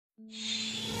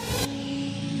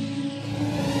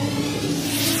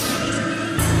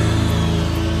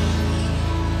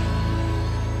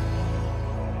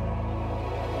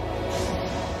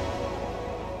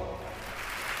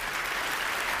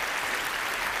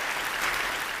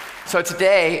So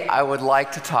today, I would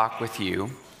like to talk with you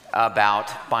about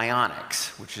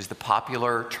bionics, which is the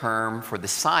popular term for the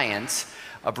science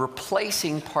of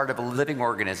replacing part of a living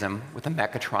organism with a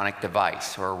mechatronic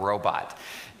device or a robot.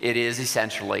 It is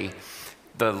essentially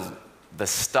the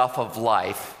stuff of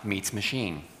life meets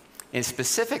machine. And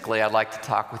specifically, I'd like to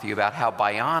talk with you about how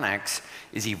bionics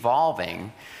is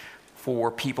evolving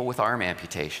for people with arm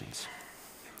amputations.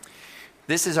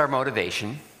 This is our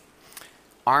motivation.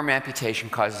 Arm amputation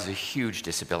causes a huge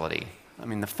disability. I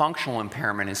mean, the functional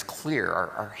impairment is clear.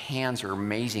 Our hands are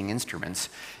amazing instruments,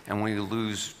 and when we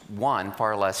lose one,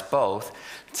 far less both,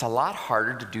 it's a lot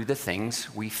harder to do the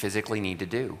things we physically need to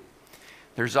do.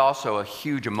 There's also a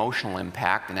huge emotional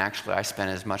impact, and actually I spend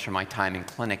as much of my time in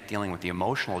clinic dealing with the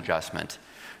emotional adjustment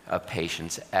of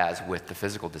patients as with the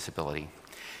physical disability.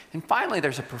 And finally,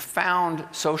 there's a profound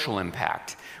social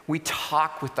impact. We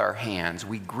talk with our hands,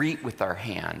 we greet with our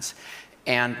hands,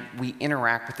 and we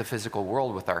interact with the physical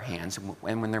world with our hands,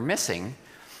 and when they're missing,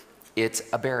 it's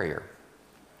a barrier.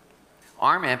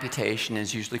 Arm amputation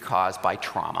is usually caused by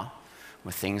trauma,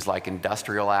 with things like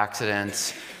industrial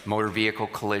accidents, motor vehicle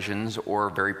collisions, or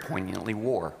very poignantly,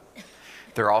 war.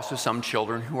 There are also some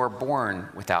children who are born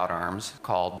without arms,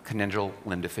 called congenital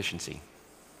limb deficiency.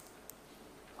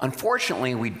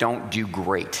 Unfortunately, we don't do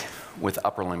great with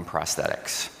upper limb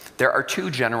prosthetics. There are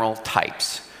two general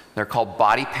types. They're called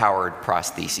body-powered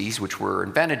prostheses, which were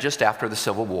invented just after the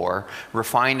Civil War,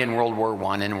 refined in World War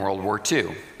I and World War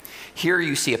II. Here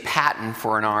you see a patent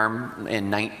for an arm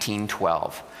in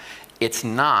 1912. It's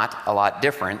not a lot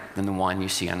different than the one you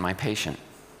see on my patient.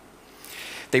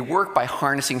 They work by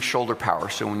harnessing shoulder power,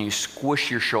 so when you squish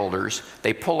your shoulders,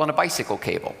 they pull on a bicycle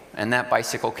cable, and that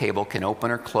bicycle cable can open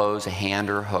or close a hand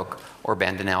or a hook or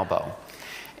bend an elbow.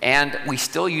 And we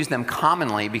still use them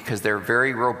commonly because they're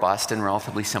very robust and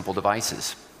relatively simple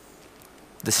devices.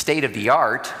 The state of the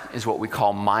art is what we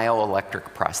call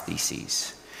myoelectric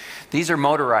prostheses. These are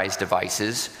motorized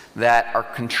devices that are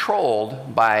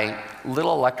controlled by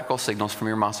little electrical signals from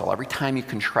your muscle. Every time you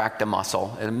contract a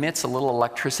muscle, it emits a little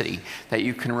electricity that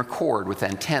you can record with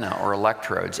antenna or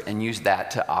electrodes and use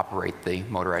that to operate the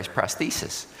motorized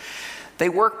prosthesis. They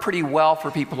work pretty well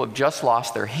for people who have just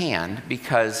lost their hand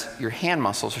because your hand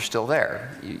muscles are still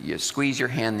there. You squeeze your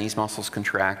hand, these muscles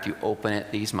contract. You open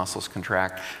it, these muscles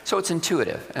contract. So it's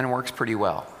intuitive and it works pretty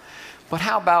well. But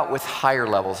how about with higher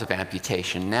levels of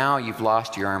amputation? Now you've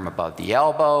lost your arm above the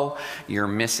elbow. You're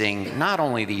missing not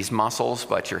only these muscles,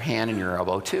 but your hand and your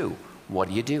elbow too.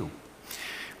 What do?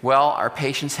 Well, our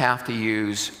patients have to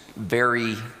use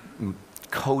very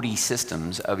Cody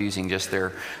systems of using just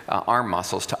their arm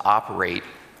muscles to operate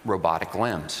robotic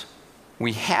limbs.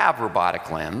 We have robotic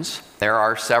limbs. There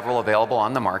are several available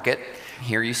on the market.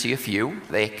 Here you see a few.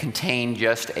 They contain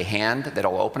just a hand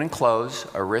that'll open and close,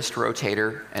 a wrist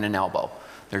rotator, and an elbow.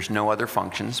 There's no other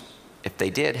functions. If they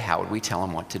did, how would we tell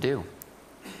them what to do?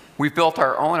 We've built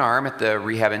our own arm at the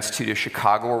Rehab Institute of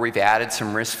Chicago, where we've added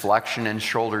some wrist flexion and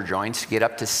shoulder joints to get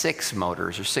up to 6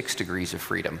 motors, or 6 degrees of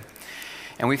freedom.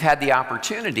 And we've had the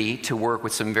opportunity to work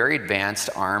with some very advanced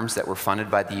arms that were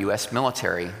funded by the US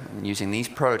military, using these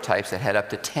prototypes that had up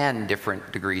to 10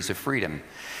 different degrees of freedom,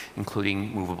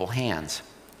 including movable hands.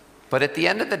 But at the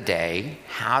end of the day,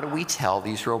 how do we tell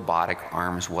these robotic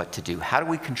arms what to do? How do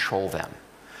we control them?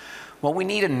 Well, we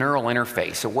need a neural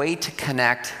interface, a way to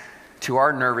connect to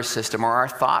our nervous system or our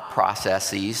thought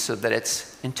processes so that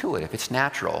it's intuitive, it's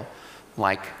natural,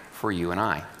 like for you and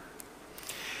I.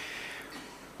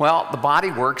 Well, the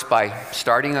body works by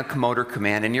starting a motor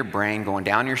command in your brain, going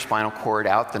down your spinal cord,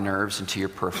 out the nerves, into your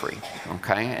periphery,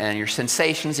 okay? And your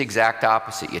sensation's the exact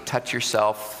opposite. You touch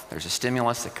yourself, there's a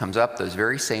stimulus that comes up, those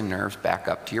very same nerves back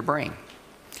up to your brain.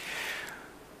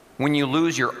 When you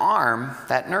lose your arm,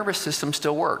 that nervous system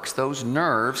still works. Those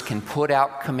nerves can put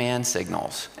out command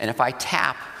signals. And if I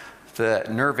tap the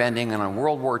nerve ending on a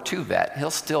World War II vet,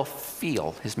 he'll still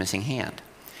feel his missing hand.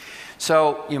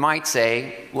 So you might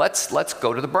say, let's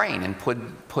go to the brain and put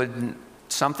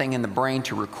something in the brain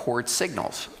to record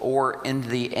signals, or in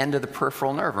the end of the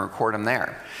peripheral nerve and record them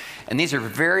there. And these are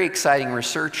very exciting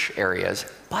research areas,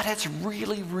 but it's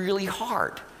really, really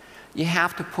hard. You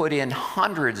have to put in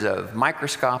hundreds of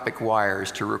microscopic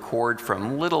wires to record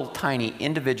from little tiny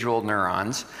individual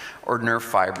neurons or nerve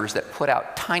fibers that put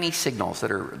out tiny signals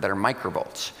that are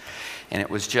microvolts. And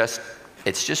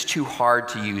it's just too hard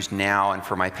to use now and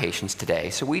for my patients today.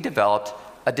 So we developed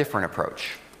a different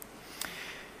approach.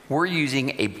 we're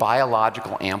using a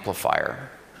biological amplifier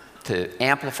to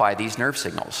amplify these nerve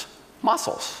signals.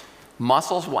 Muscles.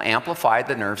 Muscles will amplify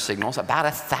the nerve signals about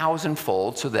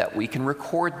 1,000-fold so that we can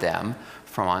record them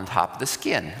from on top of the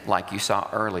skin, like you saw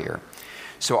earlier.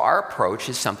 So our approach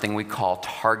is something we call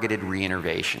targeted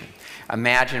reinnervation.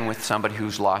 Imagine with somebody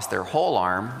who's lost their whole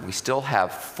arm, we still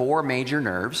have 4 major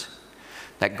nerves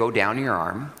that go down your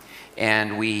arm,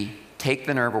 and we take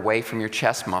the nerve away from your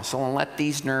chest muscle and let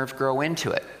these nerves grow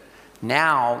into it.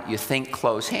 Now you think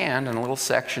closed hand and a little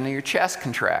section of your chest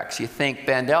contracts. You think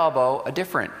bend elbow, a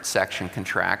different section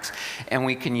contracts. And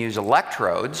we can use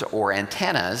electrodes or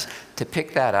antennas to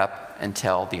pick that up and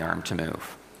tell the arm to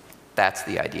move. That's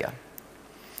the idea.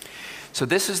 So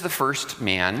this is the first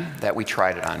man that we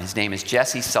tried it on. His name is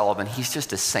Jesse Sullivan. He's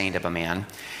just a saint of a man.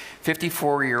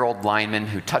 54-year-old lineman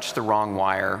who touched the wrong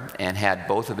wire and had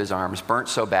both of his arms burnt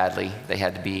so badly they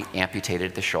had to be amputated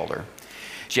at the shoulder.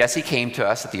 Jesse came to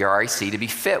us at the RIC to be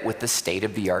fit with the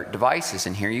state-of-the-art devices,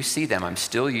 and here you see them. I'm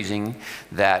still using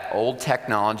that old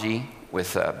technology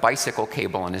with a bicycle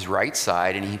cable on his right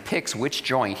side, and he picks which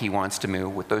joint he wants to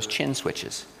move with those chin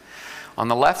switches. On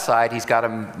the left side, he's got a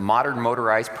modern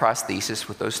motorized prosthesis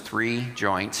with those 3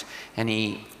 joints, and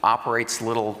he operates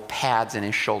little pads in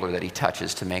his shoulder that he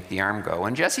touches to make the arm go.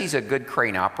 And Jesse's a good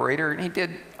crane operator, and he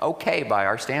did okay by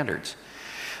our standards.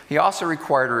 He also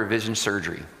required a revision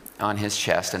surgery on his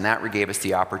chest, and that gave us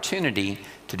the opportunity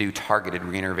to do targeted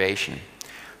reinnervation.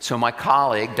 So my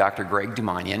colleague, Dr. Greg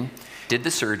Dumanian, did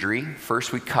the surgery.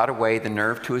 First, we cut away the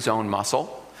nerve to his own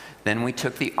muscle. Then we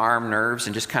took the arm nerves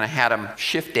and just kind of had him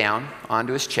shift down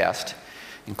onto his chest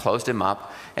and closed him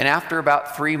up. And after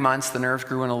about 3 months, the nerves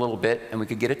grew in a little bit, and we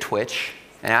could get a twitch.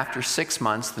 And after 6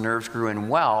 months, the nerves grew in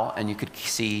well, and you could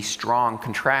see strong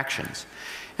contractions.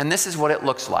 And this is what it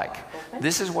looks like.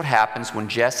 This is what happens when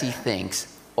Jesse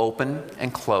thinks open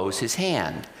and close his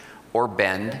hand, or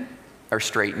bend or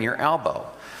straighten your elbow.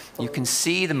 You can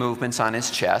see the movements on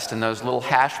his chest, and those little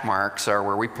hash marks are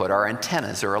where we put our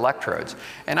antennas or electrodes.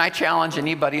 And I challenge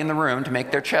anybody in the room to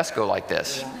make their chest go like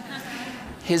this.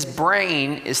 His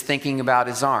brain is thinking about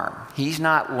his arm. He's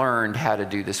not learned how to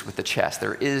do this with the chest.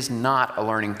 There is not a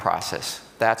learning process.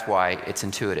 That's why it's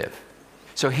intuitive.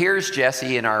 So here's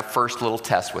Jesse in our first little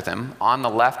test with him. On the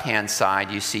left-hand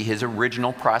side, you see his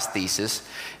original prosthesis,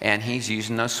 and he's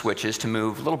using those switches to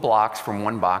move little blocks from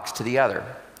one box to the other.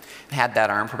 Had that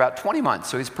arm for about 20 months,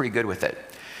 so he's pretty good with it.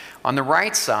 On the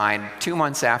right side, 2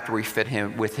 months after we fit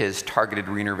him with his targeted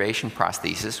reinnervation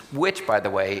prosthesis, which, by the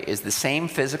way, is the same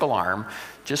physical arm,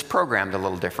 just programmed a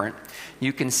little different,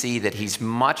 you can see that he's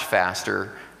much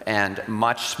faster and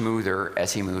much smoother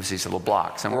as he moves these little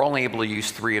blocks. And we're only able to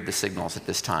use 3 of the signals at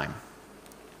this time.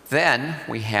 Then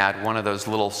we had one of those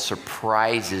little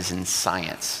surprises in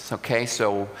science. Okay,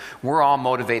 so we're all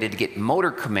motivated to get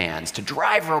motor commands to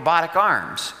drive robotic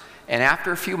arms. And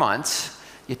after a few months,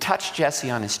 you touched Jesse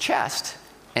on his chest,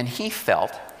 and he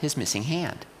felt his missing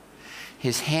hand.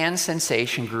 His hand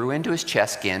sensation grew into his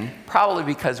chest skin, probably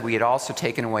because we had also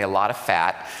taken away a lot of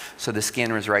fat, so the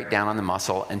skin was right down on the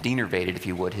muscle and denervated, if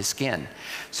you would, his skin.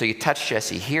 So you touch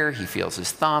Jesse here, he feels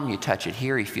his thumb. You touch it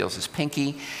here, he feels his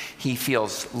pinky. He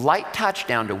feels light touch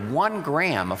down to 1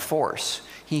 gram of force.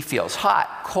 He feels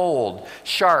hot, cold,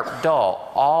 sharp,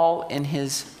 dull, all in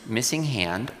his missing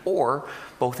hand, or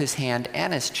both his hand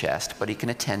and his chest, but he can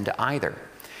attend to either.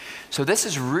 So this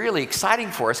is really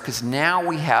exciting for us because now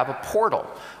we have a portal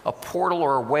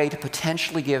or a way to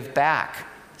potentially give back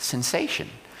sensation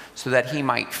so that he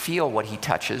might feel what he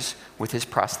touches with his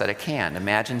prosthetic hand.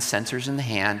 Imagine sensors in the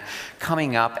hand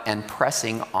coming up and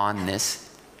pressing on this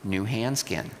new hand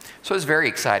skin. So it's very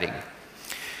exciting.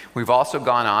 We've also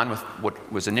gone on with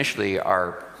what was initially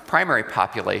our primary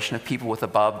population of people with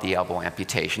above the elbow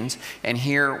amputations, and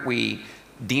here we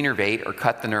denervate or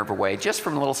cut the nerve away just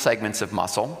from little segments of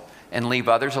muscle and leave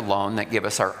others alone that give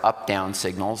us our up-down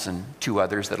signals, and 2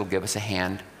 others that'll give us a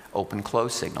hand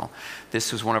open-close signal.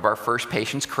 This was one of our first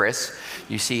patients, Chris.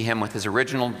 You see him with his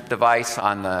original device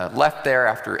on the left there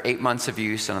after 8 months of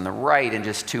use, and on the right in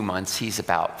just 2 months, he's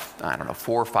about, I don't know,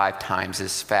 4 or 5 times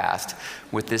as fast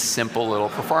with this simple little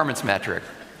performance metric.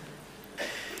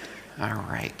 All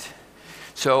right.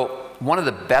 So one of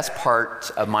the best parts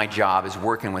of my job is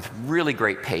working with really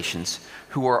great patients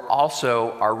who are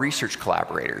also our research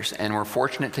collaborators. And we're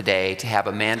fortunate today to have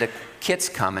Amanda Kitts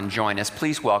come and join us.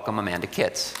 Please welcome Amanda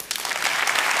Kitts.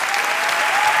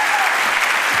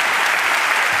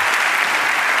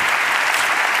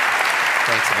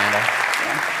 Thanks, Amanda.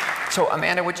 So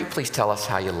Amanda, would you please tell us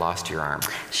how you lost your arm?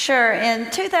 Sure. In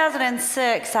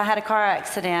 2006, I had a car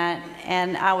accident,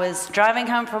 and I was driving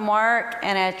home from work,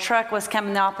 and a truck was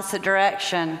coming the opposite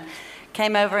direction.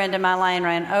 came over into my lane,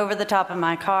 ran over the top of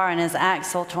my car, and his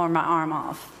axle tore my arm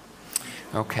off.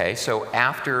 Okay, so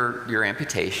after your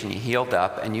amputation, you healed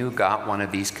up and you got one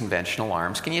of these conventional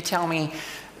arms. Can you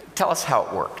tell us how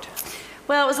it worked?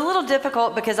 Well, it was a little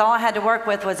difficult because all I had to work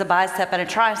with was a bicep and a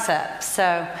tricep.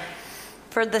 So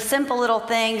for the simple little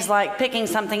things like picking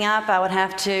something up, I would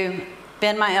have to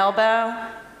bend my elbow,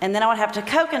 and then I would have to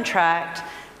co-contract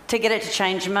to get it to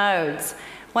change modes.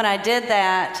 When I did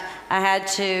that, I had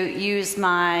to use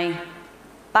my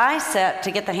bicep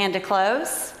to get the hand to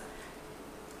close,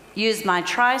 use my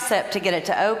tricep to get it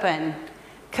to open,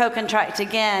 co-contract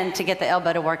again to get the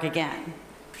elbow to work again.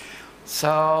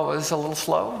 So it was a little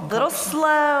slow? A little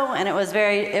slow, and it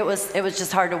was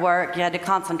just hard to work. You had to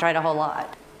concentrate a whole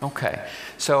lot. Okay,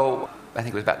 so I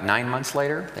think it was about 9 months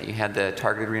later that you had the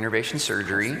targeted reinnervation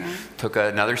surgery. Took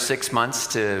another 6 months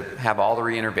to have all the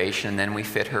reinnervation, and then we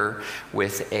fit her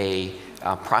with a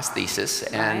prosthesis.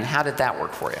 And how did that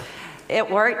work for you? It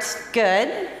worked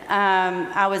good.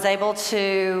 I was able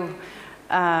to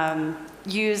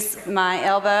use my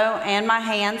elbow and my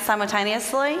hand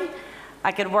simultaneously.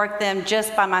 I could work them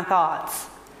just by my thoughts.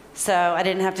 So I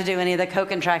didn't have to do any of the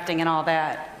co-contracting and all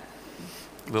that.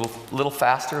 Little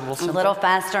faster, a little simpler? A little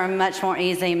faster, much more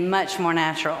easy, much more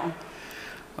natural.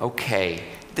 Okay,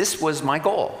 this was my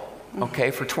goal.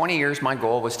 Okay, for 20 years my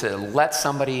goal was to let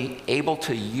somebody able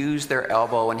to use their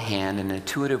elbow and hand in an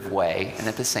intuitive way and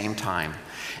at the same time.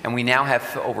 And we now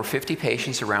have over 50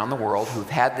 patients around the world who've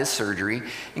had this surgery,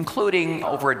 including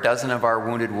over a dozen of our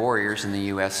wounded warriors in the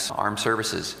U.S. Armed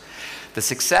Services. The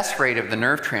success rate of the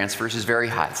nerve transfers is very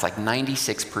high. It's like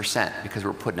 96% because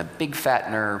we're putting a big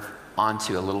fat nerve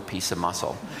onto a little piece of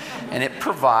muscle. And it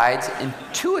provides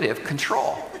intuitive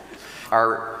control.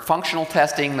 Our functional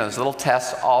testing, those little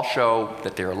tests all show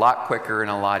that they're a lot quicker and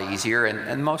a lot easier.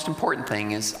 And the most important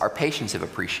thing is our patients have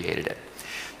appreciated it.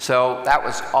 So that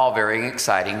was all very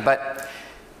exciting, but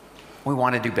we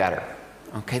want to do better.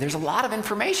 Okay, there's a lot of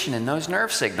information in those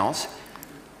nerve signals,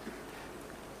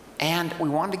 and we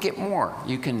wanted to get more.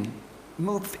 You can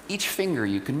move each finger,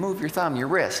 you can move your thumb, your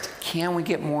wrist. Can we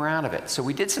get more out of it? So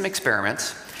we did some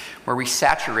experiments where we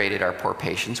saturated our poor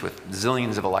patients with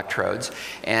zillions of electrodes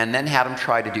and then had them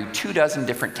try to do 24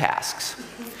 different tasks.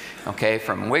 Okay,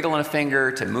 from wiggling a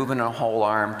finger to moving a whole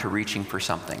arm to reaching for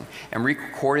something. And we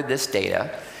recorded this data,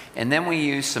 and then we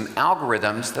used some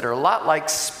algorithms that are a lot like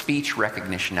speech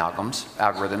recognition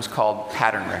algorithms called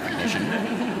pattern recognition.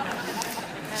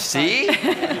 See?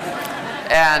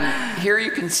 And here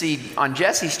you can see on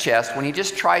Jesse's chest, when he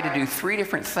just tried to do 3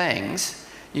 different things,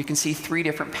 you can see 3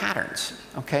 different patterns,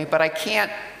 okay? But I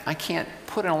can't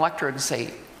put an electrode and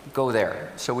say, go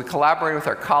there. So we collaborated with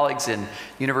our colleagues in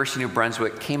University of New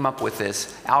Brunswick, came up with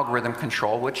this algorithm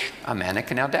control, which Amanda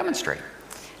can now demonstrate.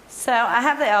 So I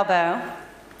have the elbow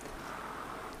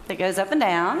that goes up and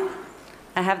down.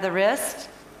 I have the wrist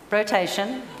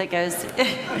rotation that goes,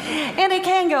 and it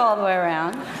can go all the way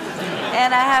around.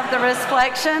 And I have the wrist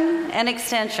flexion and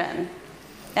extension,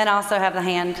 and also have the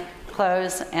hand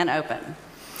close and open.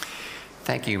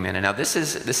 Thank you, Amanda. Now this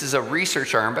is a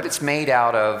research arm, but it's made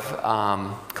out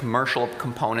of commercial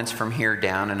components from here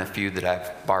down and a few that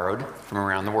I've borrowed from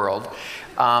around the world.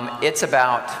 It's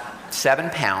about 7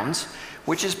 pounds,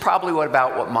 which is probably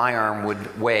about what my arm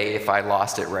would weigh if I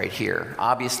lost it right here.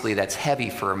 Obviously that's heavy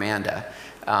for Amanda.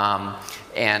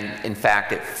 And in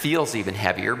fact, it feels even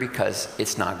heavier because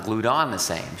it's not glued on the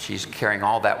same. She's carrying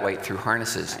all that weight through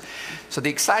harnesses. So the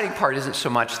exciting part isn't so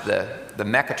much the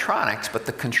mechatronics, but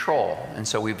the control. And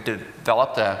so we've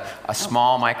developed a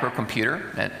small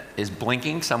microcomputer that is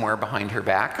blinking somewhere behind her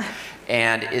back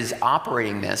and is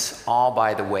operating this all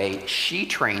by the way she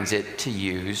trains it to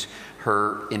use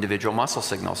her individual muscle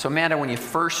signals. So Amanda, when you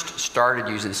first started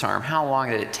using this arm, how long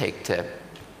did it take to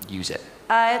use it?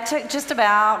 It took just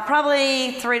about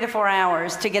probably 3 to 4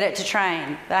 hours to get it to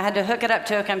train. I had to hook it up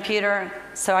to a computer,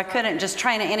 so I couldn't just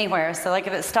train it anywhere. So like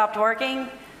if it stopped working,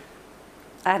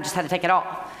 I just had to take it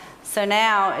off. So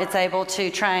now it's able to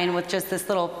train with just this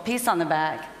little piece on the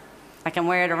back. I can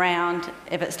wear it around.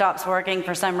 If it stops working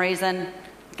for some reason,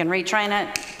 I can retrain it.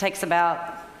 It takes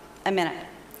about a minute.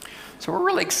 So we're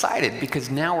really excited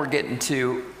because now we're getting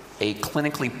to a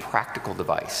clinically practical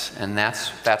device, and that's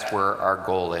where our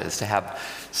goal is, to have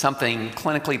something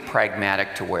clinically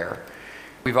pragmatic to wear.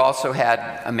 We've also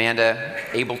had Amanda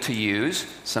able to use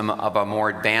some of our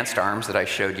more advanced arms that I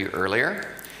showed you earlier.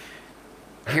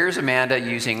 Here's Amanda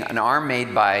using an arm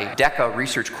made by DECA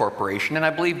Research Corporation, and I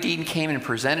believe Dean came and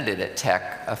presented it at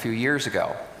Tech a few years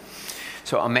ago.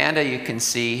 So Amanda, you can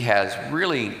see, has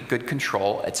really good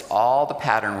control. It's all the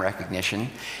pattern recognition,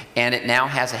 and it now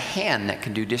has a hand that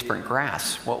can do different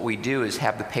grasps. What we do is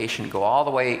have the patient go all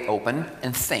the way open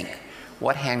and think,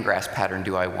 what hand grasp pattern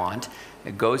do I want?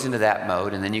 It goes into that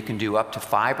mode, and then you can do up to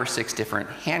 5 or 6 different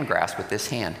hand grasps with this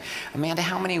hand. Amanda,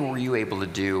 how many were you able to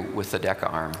do with the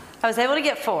DECA arm? I was able to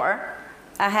get 4.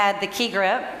 I had the key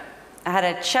grip, I had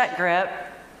a chuck grip,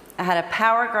 I had a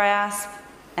power grasp,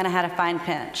 and I had a fine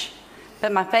pinch.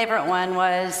 But my favorite one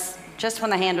was just when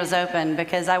the hand was open,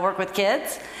 because I work with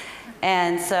kids,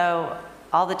 and so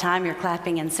all the time you're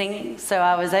clapping and singing. So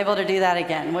I was able to do that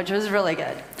again, which was really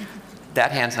good.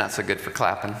 That hand's not so good for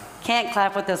clapping. Can't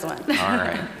clap with this one. All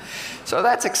right. So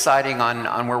that's exciting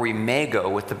on where we may go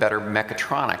with the better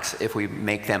mechatronics if we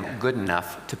make them good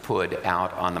enough to put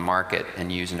out on the market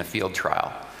and use in a field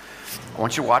trial. I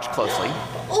want you to watch closely.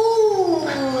 Ooh.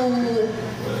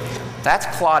 That's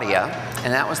Claudia,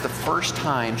 and that was the first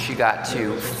time she got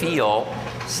to feel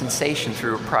sensation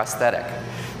through a prosthetic.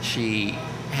 She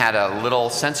had a little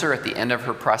sensor at the end of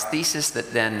her prosthesis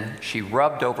that then she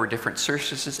rubbed over different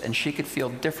surfaces, and she could feel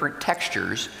different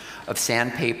textures of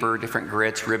sandpaper, different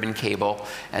grits, ribbon cable,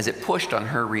 as it pushed on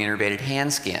her reinnervated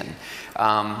hand skin.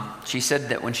 She said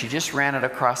that when she just ran it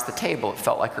across the table, it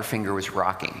felt like her finger was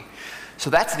rocking. So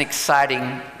that's an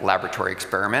exciting laboratory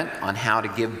experiment on how to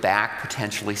give back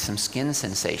potentially some skin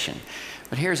sensation.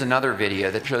 But here's another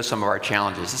video that shows some of our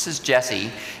challenges. This is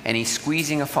Jesse, and he's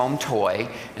squeezing a foam toy,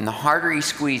 and the harder he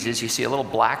squeezes, you see a little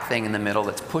black thing in the middle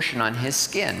that's pushing on his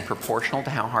skin, proportional to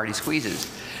how hard he squeezes.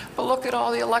 But look at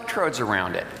all the electrodes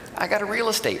around it. I got a real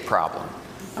estate problem.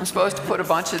 I'm supposed to put a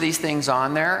bunch of these things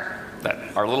on there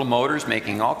that are little motors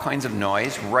making all kinds of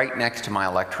noise right next to my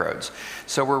electrodes.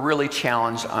 So we're really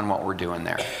challenged on what we're doing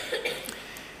there.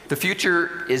 The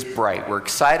future is bright. We're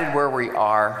excited where we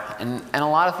are, and a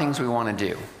lot of things we want to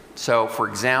do. So for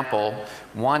example,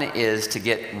 one is to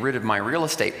get rid of my real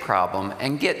estate problem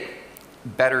and get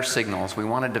better signals. We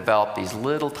want to develop these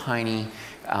little tiny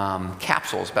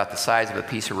capsules about the size of a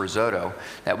piece of risotto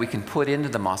that we can put into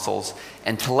the muscles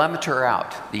and telemeter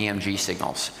out the EMG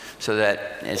signals so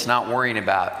that it's not worrying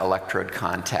about electrode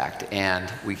contact,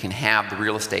 and we can have the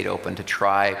real estate open to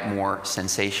try more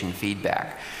sensation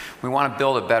feedback. We want to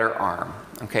build a better arm.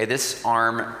 Okay, this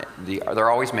arm,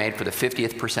 they're always made for the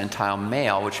 50th percentile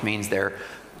male, which means they're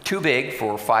too big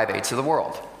for 5/8 of the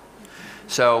world.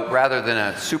 So rather than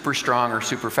a super strong or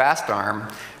super fast arm,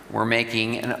 we're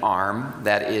making an arm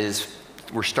that is,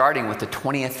 we're starting with the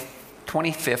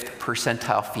 25th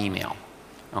percentile female,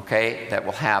 okay, that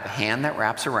will have a hand that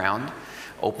wraps around,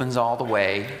 opens all the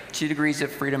way, 2 degrees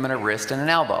of freedom in a wrist and an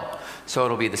elbow. So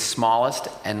it'll be the smallest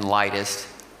and lightest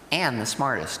and the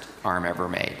smartest arm ever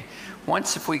made.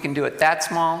 Once, if we can do it that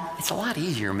small, it's a lot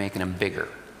easier making them bigger.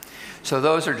 So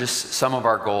those are just some of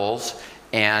our goals,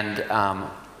 and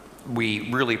we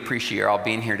really appreciate you all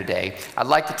being here today. I'd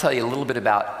like to tell you a little bit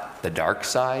about the dark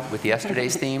side with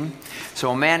yesterday's theme.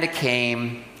 So Amanda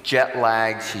came, jet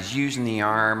lagged, she's using the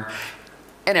arm,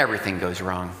 and everything goes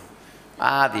wrong.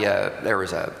 There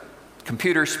was a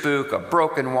computer spook, a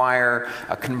broken wire,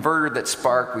 a converter that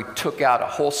sparked. We took out a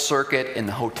whole circuit in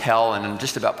the hotel and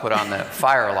just about put on the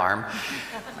fire alarm.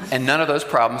 And none of those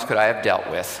problems could I have dealt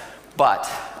with. But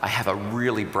I have a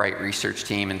really bright research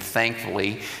team, and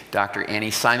thankfully, Dr.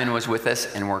 Annie Simon was with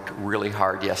us and worked really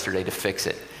hard yesterday to fix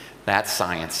it. That's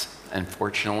science.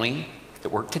 Unfortunately,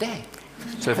 it worked today.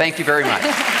 So thank you very much.